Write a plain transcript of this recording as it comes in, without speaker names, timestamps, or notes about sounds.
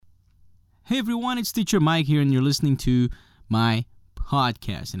Hey everyone, it's Teacher Mike here, and you're listening to my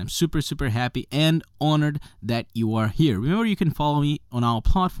podcast. And I'm super, super happy and honored that you are here. Remember, you can follow me on our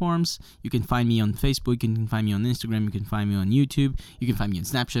platforms. You can find me on Facebook, you can find me on Instagram, you can find me on YouTube, you can find me on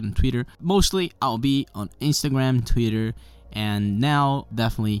Snapchat and Twitter. Mostly, I'll be on Instagram, Twitter, and now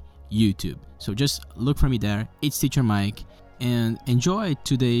definitely YouTube. So just look for me there. It's Teacher Mike, and enjoy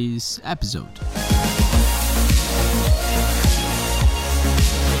today's episode.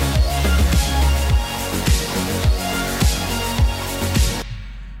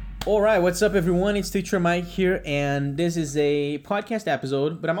 Alright, what's up everyone? It's Teacher Mike here, and this is a podcast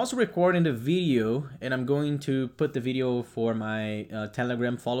episode, but I'm also recording the video, and I'm going to put the video for my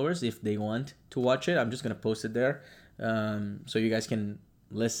Telegram followers if they want to watch it. I'm just going to post it there, so you guys can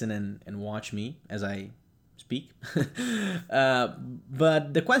listen and watch me as I speak.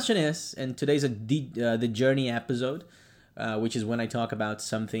 But the question is, and today's the journey episode, which is when I talk about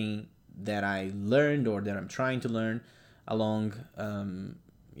something that I learned or that I'm trying to learn along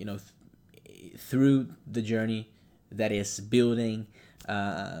through the journey that is building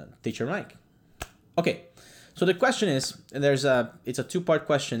Teacher Mike. Okay, so the question is, it's a two-part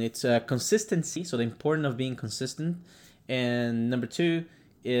question. It's consistency, so the importance of being consistent, and number two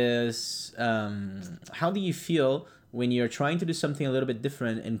is how do you feel when you're trying to do something a little bit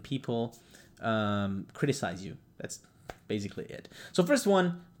different and people criticize you? That's basically it. So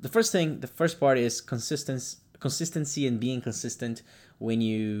the first part is consistency and being consistent when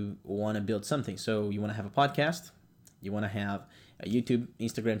you want to build something. So you want to have a podcast, you want to have a YouTube,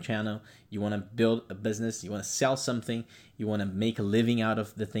 Instagram channel, you want to build a business, you want to sell something, you want to make a living out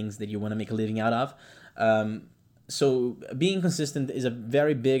of the things that you want to make a living out of. So being consistent is a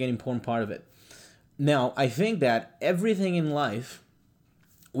very big and important part of it. Now, I think that everything in life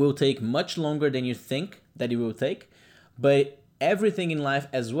will take much longer than you think that it will take, but everything in life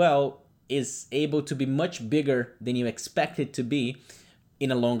as well is able to be much bigger than you expect it to be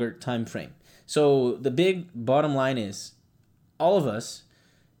in a longer time frame. So the big bottom line is, all of us,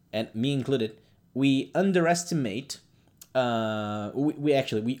 and me included, we underestimate,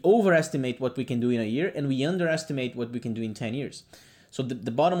 we overestimate what we can do in a year, and we underestimate what we can do in 10 years. So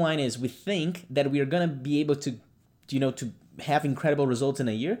the bottom line is, we think that we are gonna be able to have incredible results in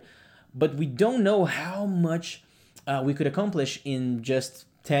a year, but we don't know how much we could accomplish in just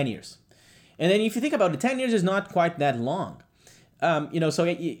 10 years. And then if you think about it, 10 years is not quite that long. So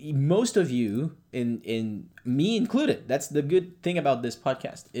most of you, in me included, that's the good thing about this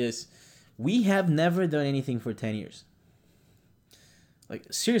podcast, is we have never done anything for 10 years.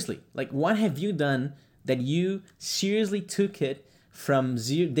 Like, seriously, what have you done that you seriously took it from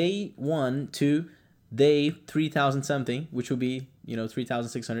day 1 to day 3,000 something, which would be,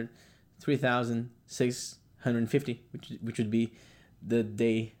 3,600, 3,650, which would be the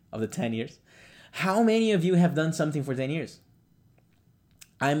day of the 10 years. How many of you have done something for 10 years?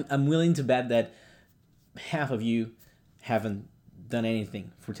 I'm willing to bet that half of you haven't done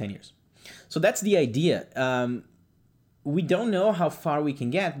anything for 10 years. So that's the idea. We don't know how far we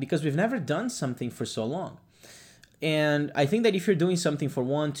can get because we've never done something for so long. And I think that if you're doing something for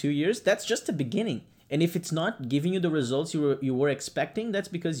 1-2 years, that's just the beginning. And if it's not giving you the results you were expecting, that's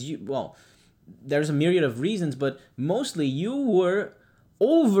because there's a myriad of reasons, but mostly you were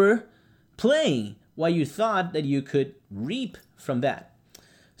overplaying what you thought that you could reap from that.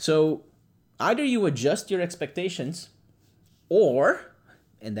 So either you adjust your expectations, or,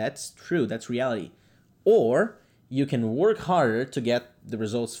 and that's true, that's reality, or you can work harder to get the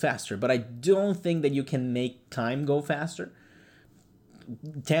results faster. But I don't think that you can make time go faster.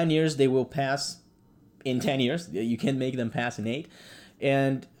 10 years, they will pass in 10 years. You can make them pass in 8.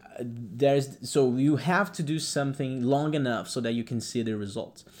 And so you have to do something long enough so that you can see the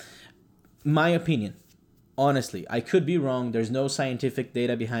results. My opinion. Honestly, I could be wrong. There's no scientific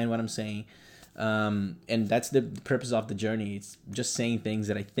data behind what I'm saying. And that's the purpose of the journey. It's just saying things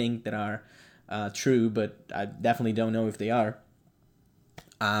that I think that are true, but I definitely don't know if they are.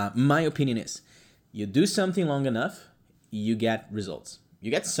 My opinion is, you do something long enough, you get results.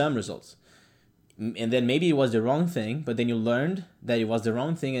 You get some results. And then maybe it was the wrong thing, but then you learned that it was the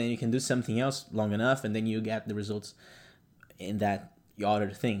wrong thing, and then you can do something else long enough, and then you get the results in that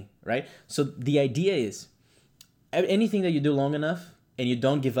other thing, right? So the idea is, anything that you do long enough and you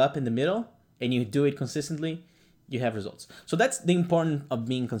don't give up in the middle and you do it consistently, you have results. So that's the importance of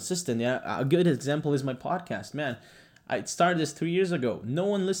being consistent. Yeah, a good example is my podcast. Man, I started this 3 years ago. No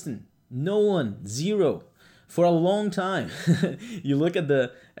one listened. No one. Zero. For a long time. You look at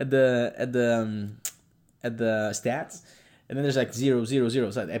the stats, and then there's like 0, 0,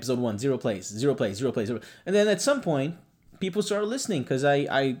 0. So episode 1, 0 plays, 0 plays, 0 plays, 0. And then at some point, people started listening because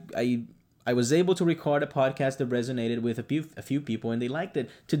I I was able to record a podcast that resonated with a few people, and they liked it.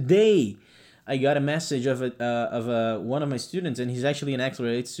 Today, I got a message of one of my students, and he's actually an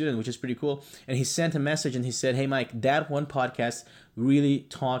accelerated student, which is pretty cool. And he sent a message, and he said, "Hey, Mike, that one podcast really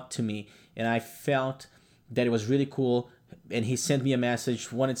talked to me, and I felt that it was really cool." And he sent me a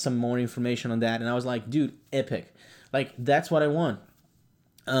message, wanted some more information on that, and I was like, "Dude, epic! Like that's what I want."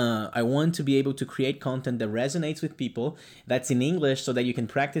 I want to be able to create content that resonates with people, that's in English, so that you can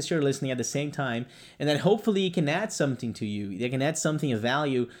practice your listening at the same time, and then hopefully it can add something to you. They can add something of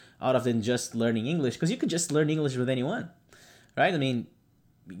value out of than just learning English, because you could just learn English with anyone, right? I mean,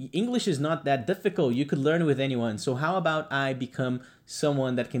 English is not that difficult. You could learn with anyone. So how about I become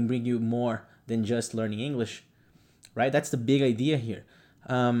someone that can bring you more than just learning English, right? That's the big idea here.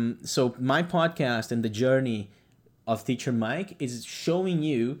 So my podcast and the journey of Teacher Mike is showing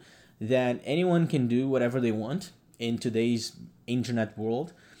you that anyone can do whatever they want in today's internet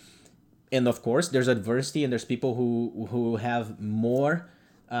world. And of course, there's adversity, and there's people who have more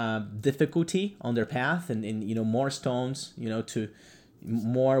difficulty on their path, and more stones, to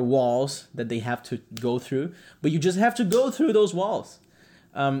more walls that they have to go through. But you just have to go through those walls.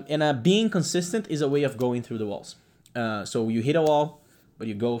 And being consistent is a way of going through the walls. So you hit a wall, but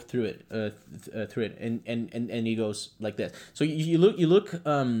you go through it, and it goes like this. So you look. There's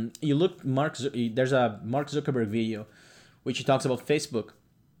a Mark Zuckerberg video, which he talks about Facebook,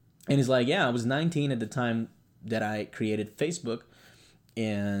 and he's like, "Yeah, I was 19 at the time that I created Facebook,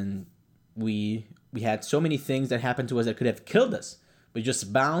 and we had so many things that happened to us that could have killed us, but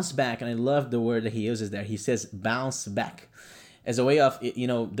just bounced back." And I love the word that he uses there. He says "bounce back," as a way of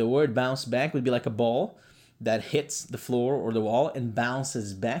the word "bounce back" would be like a ball that hits the floor or the wall and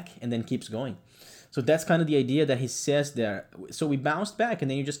bounces back and then keeps going. So that's kind of the idea that he says there. So we bounced back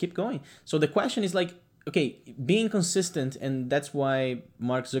and then you just keep going. So the question is like, okay, being consistent, and that's why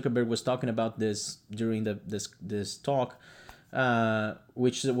Mark Zuckerberg was talking about this during this talk,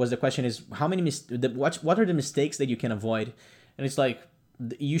 which was the question is what are the mistakes that you can avoid? And it's like,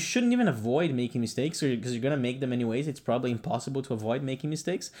 you shouldn't even avoid making mistakes, because you're gonna make them anyways. It's probably impossible to avoid making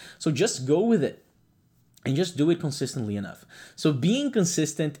mistakes. So just go with it. And just do it consistently enough. So being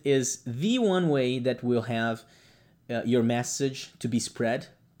consistent is the one way that will have your message to be spread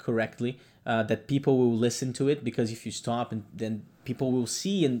correctly, that people will listen to it. Because if you stop, and then people will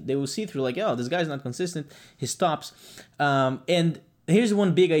see, and they will see through like, oh, this guy's not consistent, he stops. And here's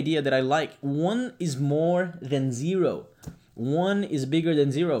one big idea that I like. 1 is more than 0. 1 is bigger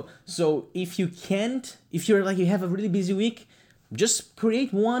than 0. So if you have a really busy week, just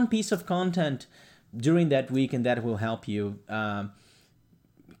create one piece of content during that week, and that will help you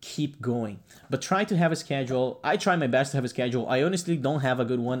keep going. But try to have a schedule. I try my best to have a schedule. I honestly don't have a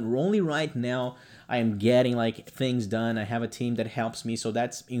good one. Only right now I am getting like things done. I have a team that helps me, so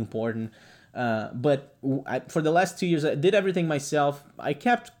that's important. But for the last 2 years, I did everything myself. I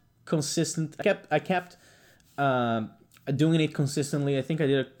kept consistent. I kept doing it consistently. I think I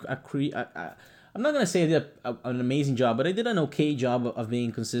did I'm not going to say I did an amazing job, but I did an okay job of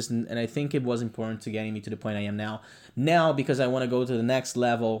being consistent, and I think it was important to getting me to the point I am now. Now, because I want to go to the next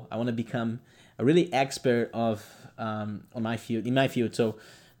level, I want to become a really expert in my field. So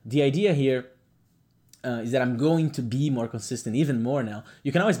the idea here is that I'm going to be more consistent, even more now.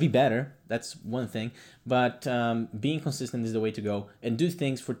 You can always be better. That's one thing. But being consistent is the way to go. And do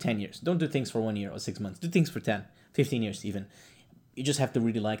things for 10 years. Don't do things for 1 year or 6 months. Do things for 10, 15 years even. You just have to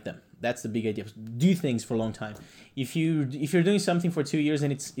really like them. That's the big idea. Do things for a long time. If you're doing something for 2 years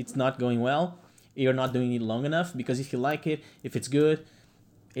and it's not going well, you're not doing it long enough. Because if you like it, if it's good,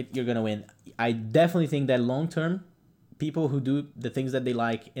 you're gonna win. I definitely think that long term, people who do the things that they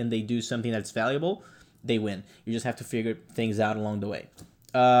like and they do something that's valuable, they win. You just have to figure things out along the way.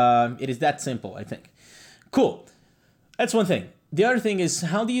 It is that simple, I think. Cool. That's one thing. The other thing is,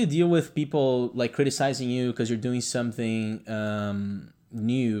 how do you deal with people like criticizing you because you're doing something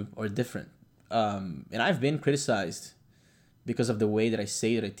new or different? And I've been criticized because of the way that I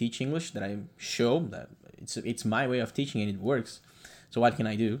say that I teach English, that I show that it's my way of teaching and it works. So what can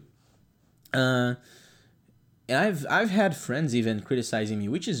I do? And I've had friends even criticizing me,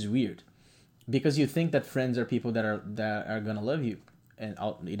 which is weird, because you think that friends are people that are gonna love you, and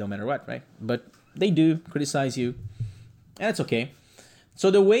it don't matter what, right? But they do criticize you. And it's okay. So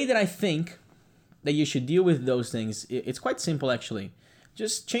the way that I think that you should deal with those things, it's quite simple actually.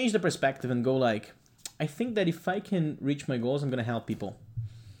 Just change the perspective and go like, I think that if I can reach my goals, I'm going to help people.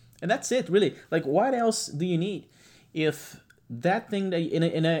 And that's it, really. Like, what else do you need? If that thing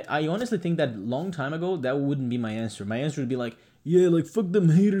that, I honestly think that long time ago, that wouldn't be my answer. My answer would be like, yeah, like, fuck them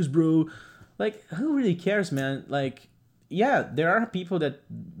haters, bro. Like, who really cares, man? Like, yeah, there are people that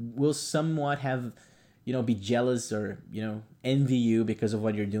will somewhat have, be jealous or, envy you because of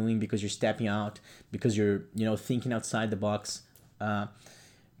what you're doing, because you're stepping out, because you're, thinking outside the box.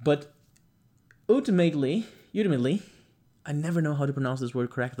 But ultimately, I never know how to pronounce this word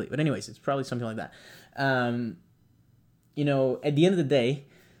correctly. But anyways, it's probably something like that. At the end of the day,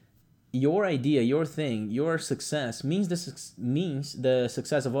 your idea, your thing, your success means the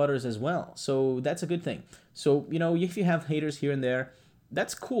success of others as well. So that's a good thing. So, if you have haters here and there,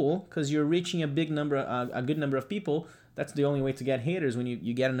 that's cool because you're reaching a good number of people. That's the only way to get haters, when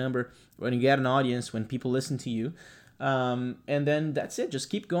you get a number, when you get an audience, when people listen to you. And then that's it. Just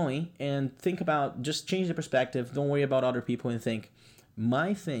keep going and just change the perspective. Don't worry about other people and think,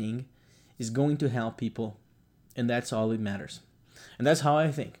 my thing is going to help people, and that's all that matters. And that's how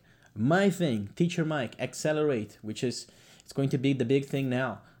I think. My thing, Teacher Mike, Accelerate, which is, it's going to be the big thing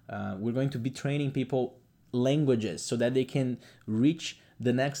now. We're going to be training people languages so that they can reach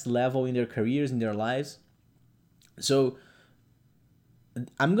the next level in their careers, in their lives. So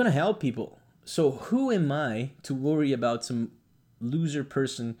I'm going to help people. So who am I to worry about some loser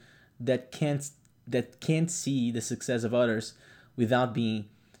person that can't see the success of others without being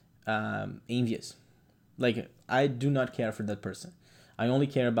envious? Like, I do not care for that person. I only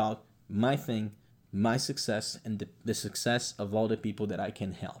care about my thing, my success, and the success of all the people that I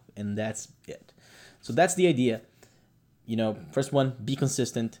can help. And that's it. So that's the idea. First one, be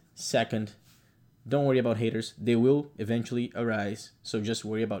consistent. Second, don't worry about haters. They will eventually arise. So just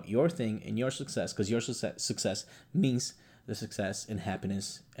worry about your thing and your success, because your success means the success and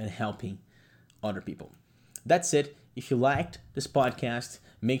happiness and helping other people. That's it. If you liked this podcast,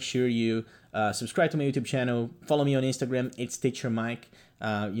 make sure you subscribe to my YouTube channel. Follow me on Instagram. It's Teacher Mike.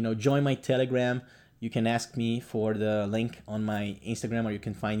 Join my Telegram. You can ask me for the link on my Instagram, or you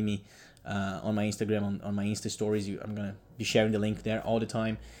can find me on my Instagram, on my Insta stories. I'm going to be sharing the link there all the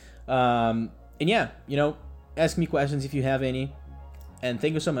time. And yeah, ask me questions if you have any. And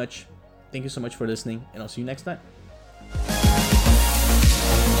thank you so much. Thank you so much for listening, and I'll see you next time.